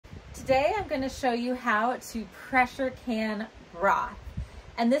today I'm going to show you how to pressure can broth.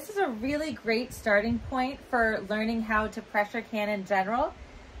 And this is a really great starting point for learning how to pressure can in general.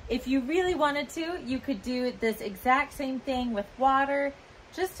 If you really wanted to, you could do this exact same thing with water,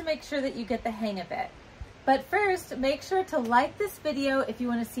 just to make sure that you get the hang of it. But first, make sure to like this video if you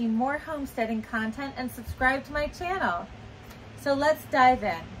want to see more homesteading content and subscribe to my channel. So let's dive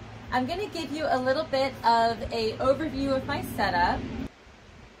in. I'm going to give you a little bit of an overview of my setup.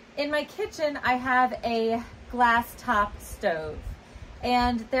 In my kitchen, I have a glass top stove.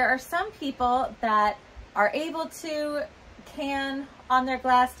 And there are some people that are able to can on their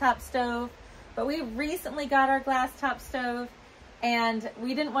glass top stove, but we recently got our glass top stove and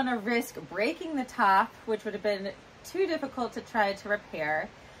we didn't want to risk breaking the top, which would have been too difficult to try to repair.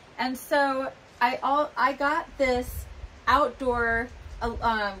 And so I got this outdoor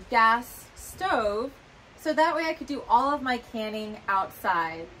gas stove, so that way I could do all of my canning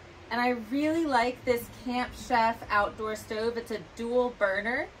outside. And I really like this Camp Chef outdoor stove. It's a dual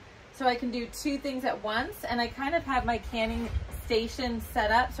burner, so I can do two things at once. And I kind of have my canning station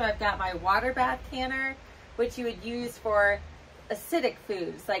set up. So I've got my water bath canner, which you would use for acidic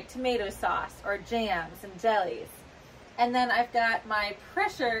foods like tomato sauce or jams and jellies. And then I've got my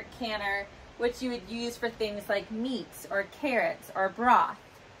pressure canner, which you would use for things like meats or carrots or broth.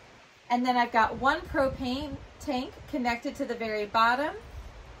 And then I've got one propane tank connected to the very bottom.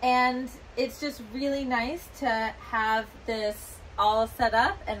 And it's just really nice to have this all set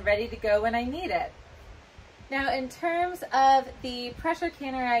up and ready to go when I need it. Now, in terms of the pressure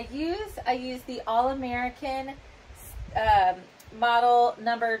canner I use the All-American model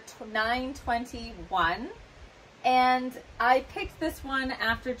number 921. And I picked this one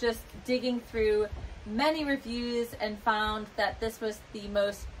after just digging through many reviews and found that this was the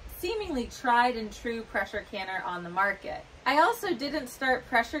most seemingly tried and true pressure canner on the market. I also didn't start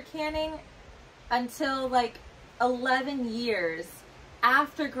pressure canning until like 11 years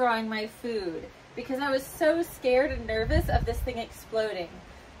after growing my food because I was so scared and nervous of this thing exploding.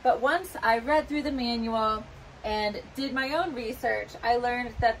 But once I read through the manual and did my own research, I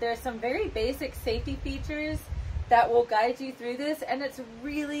learned that there's some very basic safety features that will guide you through this, and it's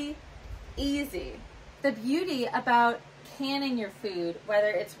really easy. The beauty about canning your food, whether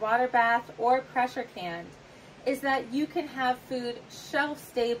it's water bath or pressure canned, is that you can have food shelf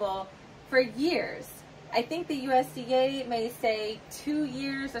stable for years. I think the USDA may say 2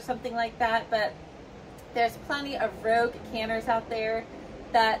 years or something like that, but there's plenty of rogue canners out there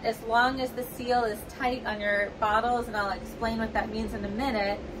that as long as the seal is tight on your bottles, and I'll explain what that means in a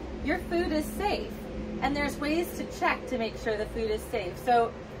minute, your food is safe. And there's ways to check to make sure the food is safe.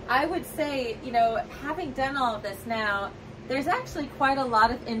 So I would say, you know, having done all of this now, there's actually quite a lot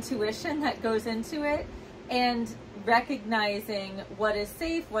of intuition that goes into it and recognizing what is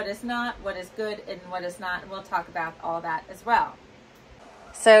safe, what is not, what is good, and what is not. And we'll talk about all that as well.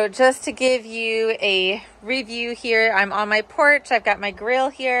 So just to give you a review here, I'm on my porch. I've got my grill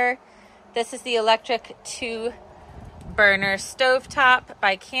here. This is the electric 2-burner stovetop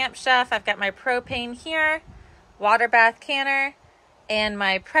by Camp Chef. I've got my propane here, water bath canner, and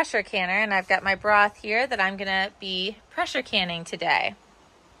my pressure canner. And I've got my broth here that I'm gonna be pressure canning today.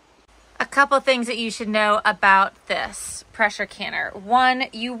 A couple things that you should know about this pressure canner. One,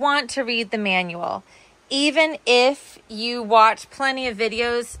 you want to read the manual. Even if you watch plenty of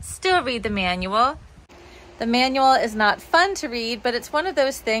videos, still read the manual. The manual is not fun to read, but it's one of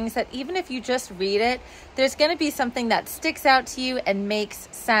those things that even if you just read it, there's going to be something that sticks out to you and makes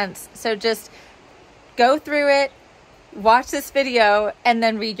sense. So just go through it, watch this video, and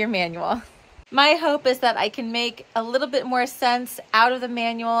then read your manual. My hope is that I can make a little bit more sense out of the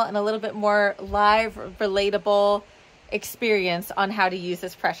manual and a little bit more live, relatable experience on how to use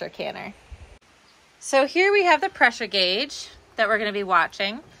this pressure canner. So here we have the pressure gauge that we're going to be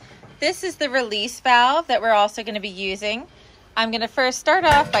watching. This is the release valve that we're also going to be using. I'm going to first start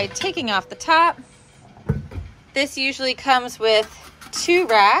off by taking off the top. This usually comes with 2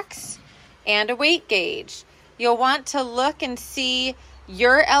 racks and a weight gauge. You'll want to look and see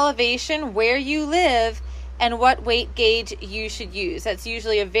your elevation, where you live, and what weight gauge you should use. That's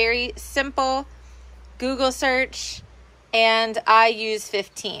usually a very simple Google search, and I use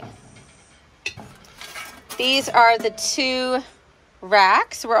 15. These are the 2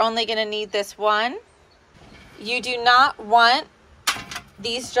 racks. We're only going to need this one. You do not want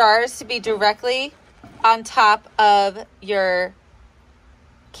these jars to be directly on top of your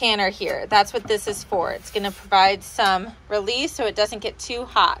canner here. That's what this is for. It's going to provide some release so it doesn't get too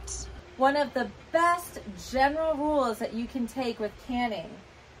hot. One of the best general rules that you can take with canning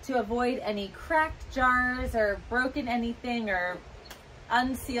to avoid any cracked jars or broken anything or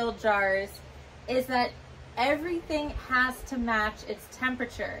unsealed jars is that everything has to match its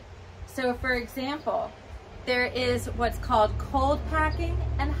temperature. So for example, there is what's called cold packing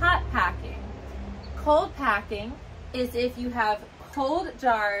and hot packing. Cold packing is if you have cold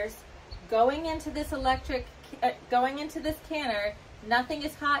jars going into this canner, nothing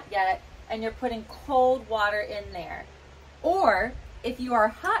is hot yet, and you're putting cold water in there. Or if you are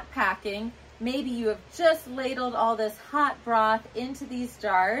hot packing, maybe you have just ladled all this hot broth into these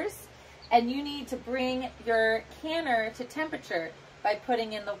jars, and you need to bring your canner to temperature by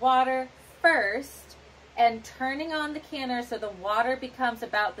putting in the water first and turning on the canner so the water becomes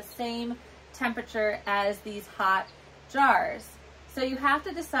about the same temperature as these hot jars. So you have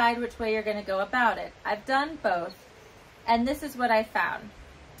to decide which way you're going to go about it. I've done both, and this is what I found.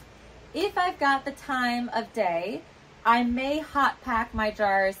 If I've got the time of day, I may hot pack my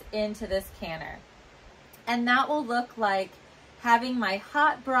jars into this canner. And that will look like having my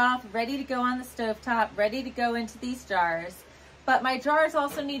hot broth ready to go on the stovetop, ready to go into these jars. But my jars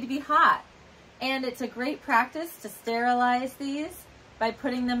also need to be hot. And it's a great practice to sterilize these by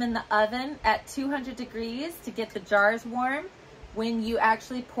putting them in the oven at 200 degrees to get the jars warm when you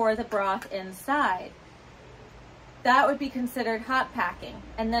actually pour the broth inside. That would be considered hot packing.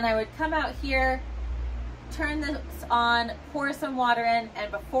 And then I would come out here, turn this on, pour some water in,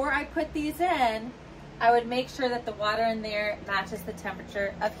 and before I put these in, I would make sure that the water in there matches the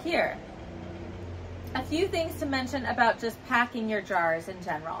temperature of here. A few things to mention about just packing your jars in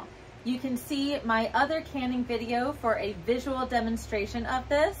general. You can see my other canning video for a visual demonstration of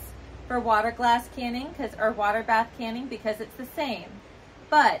this for water glass canning or water bath canning, because it's the same.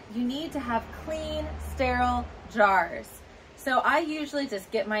 But you need to have clean, sterile jars. So I usually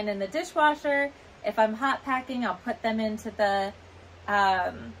just get mine in the dishwasher. If I'm hot packing, I'll put them into the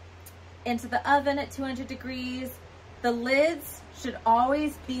oven at 200 degrees. The lids should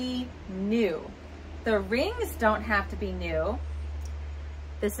always be new. The rings don't have to be new.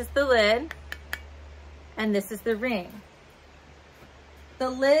 This is the lid, and this is the ring. The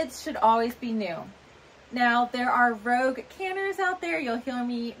lids should always be new. Now, there are rogue canners out there. You'll hear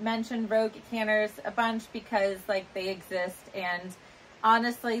me mention rogue canners a bunch because they exist, and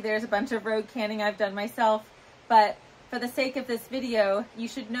honestly, there's a bunch of rogue canning I've done myself, but for the sake of this video, you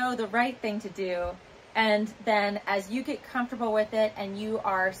should know the right thing to do, and then as you get comfortable with it and you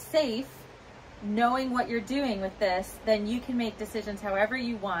are safe knowing what you're doing with this, then you can make decisions however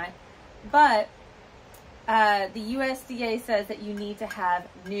you want. But the USDA says that you need to have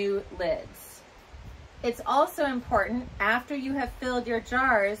new lids. It's also important, after you have filled your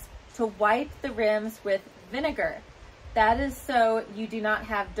jars, to wipe the rims with vinegar. That is so you do not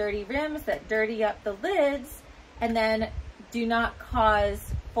have dirty rims that dirty up the lids and then do not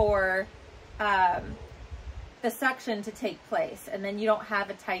cause for the suction to take place, and then you don't have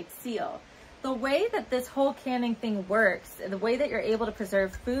a tight seal. The way that this whole canning thing works, and the way that you're able to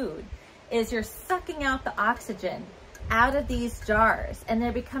preserve food, is you're sucking out the oxygen out of these jars, and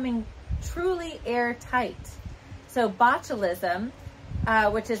they're becoming truly airtight. So botulism,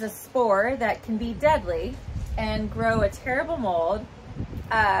 which is a spore that can be deadly and grow a terrible mold,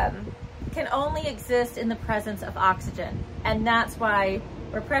 can only exist in the presence of oxygen, and that's why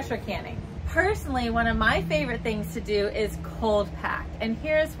we're pressure canning. Personally, one of my favorite things to do is cold pack, and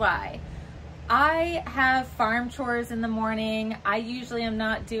here's why. I have farm chores in the morning. I usually am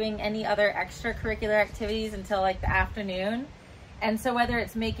not doing any other extracurricular activities until the afternoon. And so whether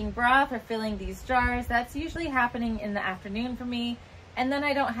it's making broth or filling these jars, that's usually happening in the afternoon for me. And then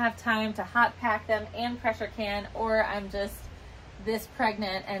I don't have time to hot pack them and pressure can, or I'm just this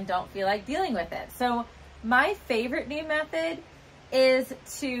pregnant and don't feel like dealing with it. So my favorite new method is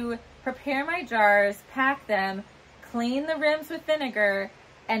to prepare my jars, pack them, clean the rims with vinegar,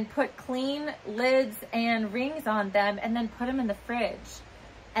 and put clean lids and rings on them, and then put them in the fridge.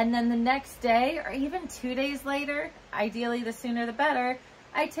 And then the next day, or even 2 days later, ideally the sooner the better,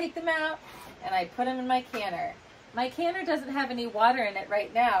 I take them out and I put them in my canner. My canner doesn't have any water in it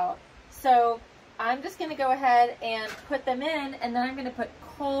right now, so I'm just gonna go ahead and put them in, and then I'm gonna put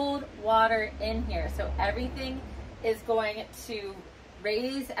cold water in here. So everything is going to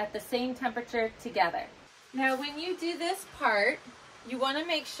raise at the same temperature together. Now, when you do this part, you want to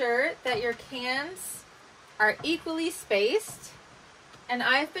make sure that your cans are equally spaced, and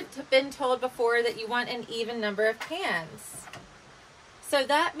I've been told before that you want an even number of cans. So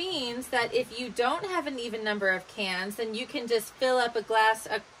that means that if you don't have an even number of cans, then you can just fill up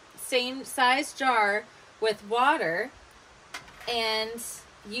a same size jar with water and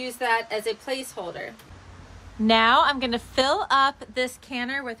use that as a placeholder. Now I'm going to fill up this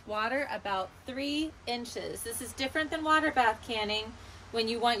canner with water about 3 inches. This is different than water bath canning when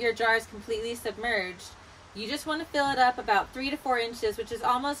you want your jars completely submerged. You just want to fill it up about 3 to 4 inches, which is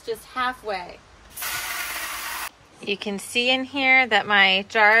almost just halfway. You can see in here that my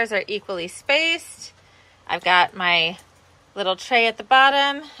jars are equally spaced. I've got my little tray at the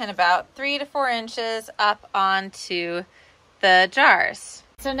bottom and about 3 to 4 inches up onto the jars.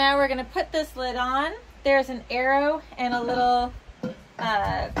 So now we're going to put this lid on. There's an arrow and a little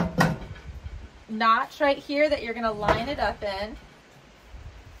notch right here that you're going to line it up in.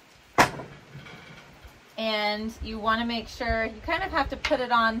 And you want to make sure, you kind of have to put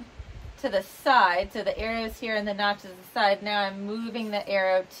it on to the side. So the arrow's here and the notch is the side. Now I'm moving the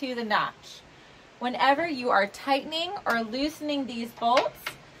arrow to the notch. Whenever you are tightening or loosening these bolts,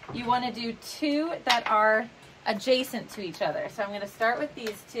 you want to do 2 that are adjacent to each other. So I'm going to start with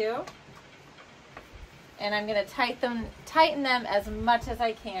these 2. And I'm going to tighten them as much as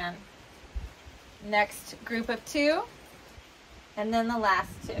I can. Next group of 2. And then the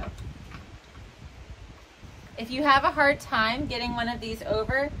last 2. If you have a hard time getting one of these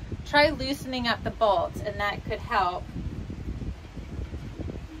over, try loosening up the bolts and that could help.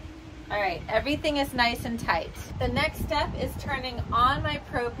 All right, everything is nice and tight. The next step is turning on my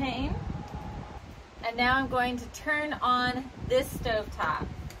propane. And now I'm going to turn on this stovetop.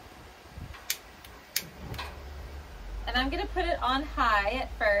 And I'm going to put it on high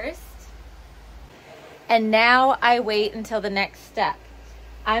at first. And now I wait until the next step.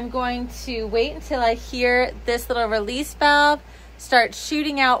 I'm going to wait until I hear this little release valve start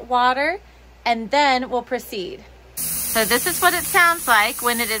shooting out water, and then we'll proceed. So this is what it sounds like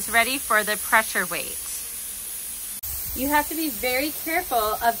when it is ready for the pressure weight. You have to be very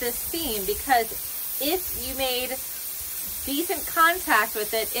careful of this seam because if you made decent contact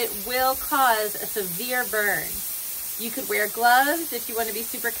with it, it will cause a severe burn. You could wear gloves if you want to be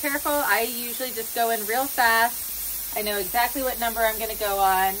super careful. I usually just go in real fast. I know exactly what number I'm going to go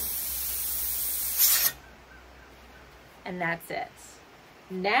on. And that's it.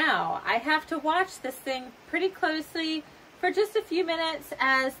 Now I have to watch this thing pretty closely for just a few minutes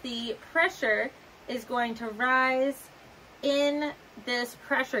as the pressure is going to rise in this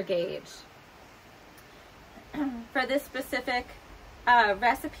pressure gauge. For this specific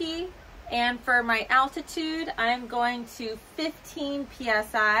recipe and for my altitude, I'm going to 15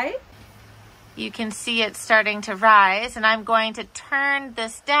 psi. You can see it starting to rise, and I'm going to turn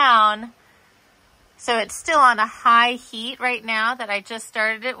this down so it's still on a high heat right now that I just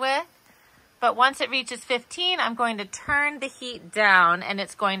started it with. But once it reaches 15, I'm going to turn the heat down and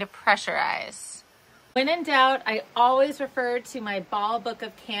it's going to pressurize. When in doubt, I always refer to my ball book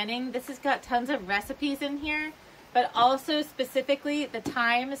of canning. This has got tons of recipes in here, but also specifically the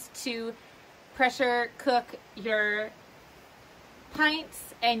times to pressure cook your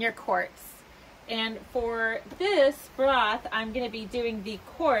pints and your quarts. And for this broth, I'm going to be doing the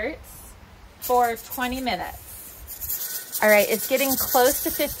quarts for 20 minutes. All right, it's getting close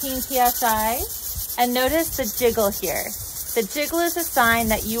to 15 psi. And notice the jiggle here. The jiggle is a sign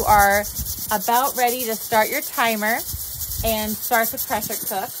that you are about ready to start your timer and start the pressure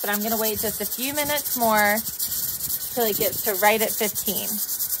cook. But I'm going to wait just a few minutes more till it gets to right at 15.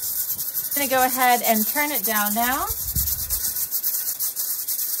 I'm going to go ahead and turn it down now.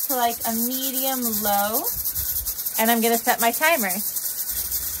 Like a medium low, and I'm going to set my timer.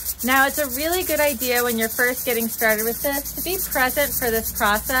 Now it's a really good idea when you're first getting started with this to be present for this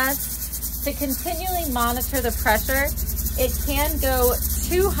process, to continually monitor the pressure. It can go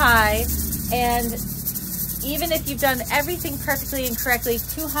too high, and even if you've done everything perfectly and correctly,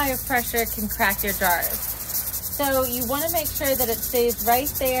 too high of pressure can crack your jars. So you want to make sure that it stays right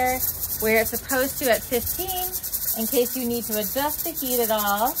there where it's supposed to at 15. In case you need to adjust the heat at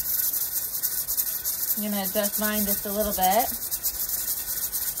all. I'm going to adjust mine just a little bit.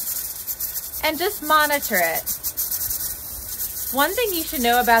 And just monitor it. One thing you should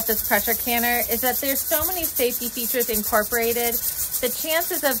know about this pressure canner is that there's so many safety features incorporated. The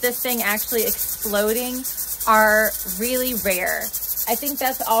chances of this thing actually exploding are really rare. I think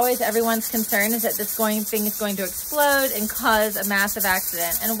that's always everyone's concern, is that this thing is going to explode and cause a massive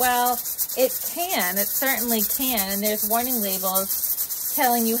accident. And well, it can, it certainly can, and there's warning labels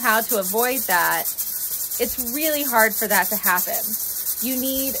telling you how to avoid that. It's really hard for that to happen. You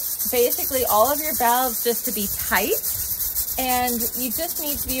need basically all of your valves just to be tight, and you just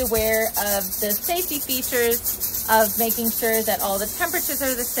need to be aware of the safety features of making sure that all the temperatures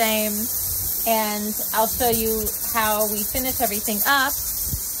are the same. And I'll show you how we finish everything up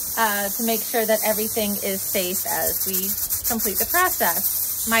to make sure that everything is safe as we complete the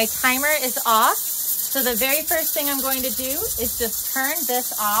process. My timer is off, so the very first thing I'm going to do is just turn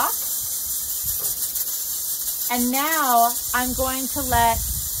this off. And now I'm going to let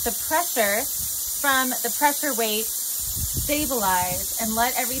the pressure from the pressure weight stabilize and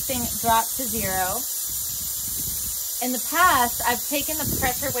let everything drop to 0. In the past, I've taken the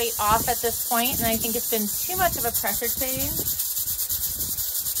pressure weight off at this point, and I think it's been too much of a pressure change.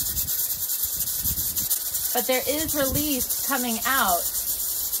 But there is release coming out,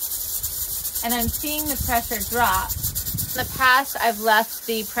 and I'm seeing the pressure drop. In the past, I've left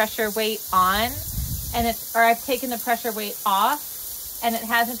the pressure weight on, or I've taken the pressure weight off, and it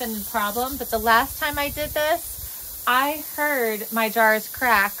hasn't been a problem. But the last time I did this, I heard my jars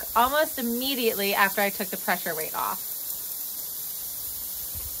crack almost immediately after I took the pressure weight off.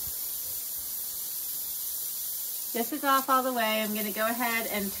 This is off all the way. I'm going to go ahead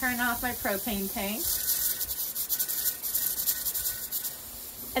and turn off my propane tank.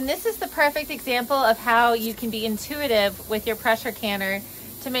 And this is the perfect example of how you can be intuitive with your pressure canner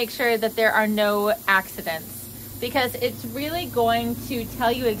to make sure that there are no accidents, because it's really going to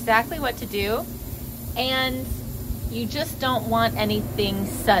tell you exactly what to do, and you just don't want anything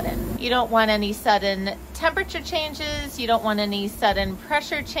sudden. You don't want any sudden temperature changes, you don't want any sudden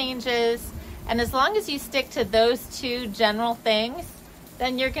pressure changes, and as long as you stick to those two general things,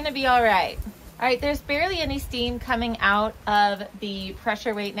 then you're gonna be all right. All right, there's barely any steam coming out of the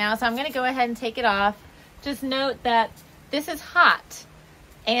pressure weight now, so I'm gonna go ahead and take it off. Just note that this is hot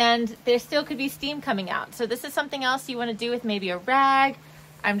and there still could be steam coming out. So this is something else you wanna do with maybe a rag.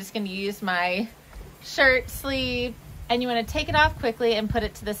 I'm just gonna use my shirt sleeve, and you wanna take it off quickly and put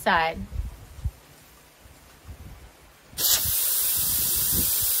it to the side.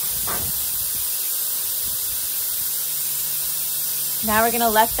 Now we're gonna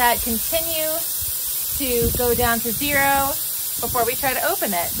let that continue to go down to 0 before we try to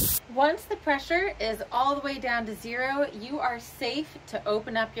open it. Once the pressure is all the way down to 0, you are safe to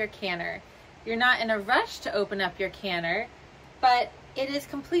open up your canner. You're not in a rush to open up your canner, but it is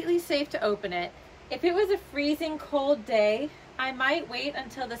completely safe to open it. If it was a freezing cold day, I might wait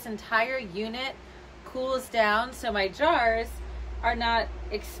until this entire unit cools down so my jars are not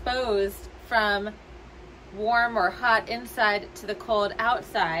exposed from warm or hot inside to the cold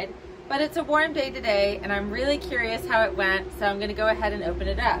outside. But it's a warm day today, and I'm really curious how it went, so I'm gonna go ahead and open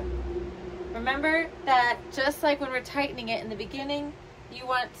it up. Remember that just like when we're tightening it in the beginning, you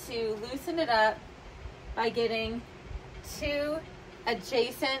want to loosen it up by getting 2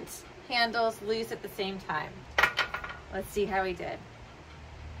 adjacent handles loose at the same time. Let's see how we did.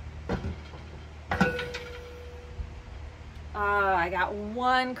 Oh, I got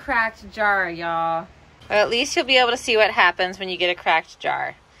 1 cracked jar, y'all. Well, at least you'll be able to see what happens when you get a cracked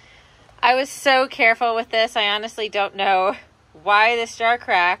jar. I was so careful with this. I honestly don't know why this jar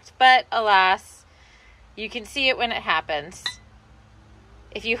cracked, but alas, you can see it when it happens.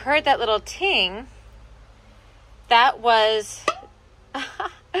 If you heard that little ting, that was,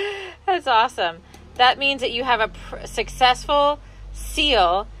 that's awesome. That means that you have a successful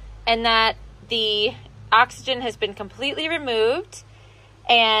seal and that the oxygen has been completely removed,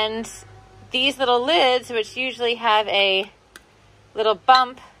 and these little lids, which usually have a little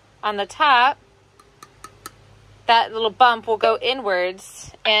bump on the top, that little bump will go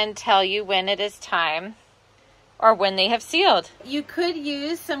inwards and tell you when it is time or when they have sealed. You could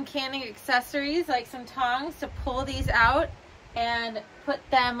use some canning accessories like some tongs to pull these out and put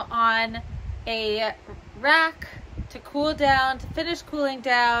them on a rack to cool down, to finish cooling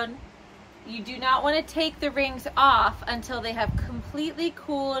down. You do not want to take the rings off until they have completely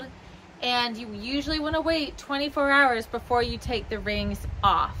cooled, and you usually want to wait 24 hours before you take the rings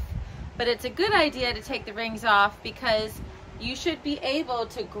off. But it's a good idea to take the rings off because you should be able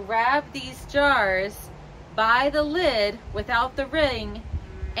to grab these jars by the lid without the ring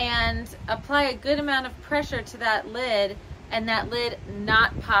and apply a good amount of pressure to that lid and that lid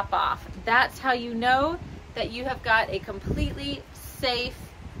not pop off. That's how you know that you have got a completely safe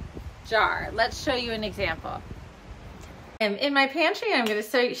jar. Let's show you an example. In my pantry, I'm going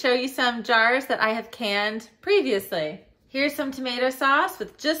to show you some jars that I have canned previously. Here's some tomato sauce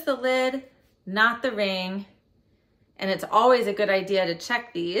with just the lid, not the ring. And it's always a good idea to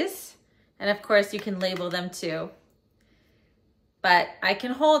check these. And of course you can label them too. But I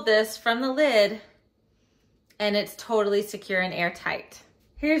can hold this from the lid and it's totally secure and airtight.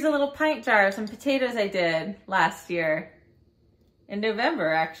 Here's a little pint jar of some potatoes I did last year. In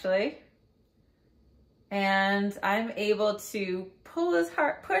November, actually. And I'm able to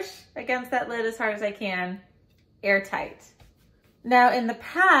push against that lid as hard as I can. Airtight. Now in the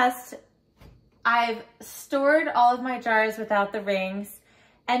past, I've stored all of my jars without the rings,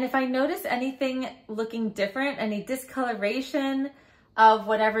 and if I notice anything looking different, any discoloration of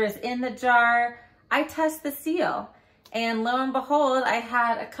whatever is in the jar, I test the seal. And lo and behold, I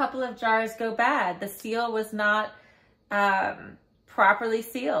had a couple of jars go bad. The seal was not properly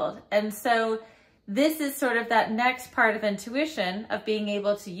sealed. And so this is sort of that next part of intuition, of being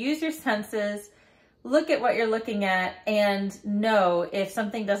able to use your senses, look at what you're looking at, and know if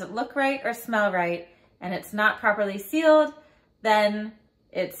something doesn't look right or smell right and it's not properly sealed, then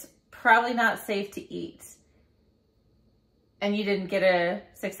it's probably not safe to eat. And you didn't get a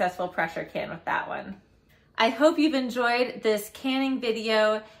successful pressure can with that one. I hope you've enjoyed this canning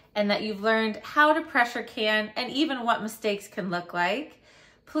video and that you've learned how to pressure can and even what mistakes can look like.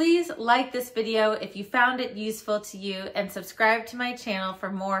 Please like this video if you found it useful to you, and subscribe to my channel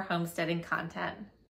for more homesteading content.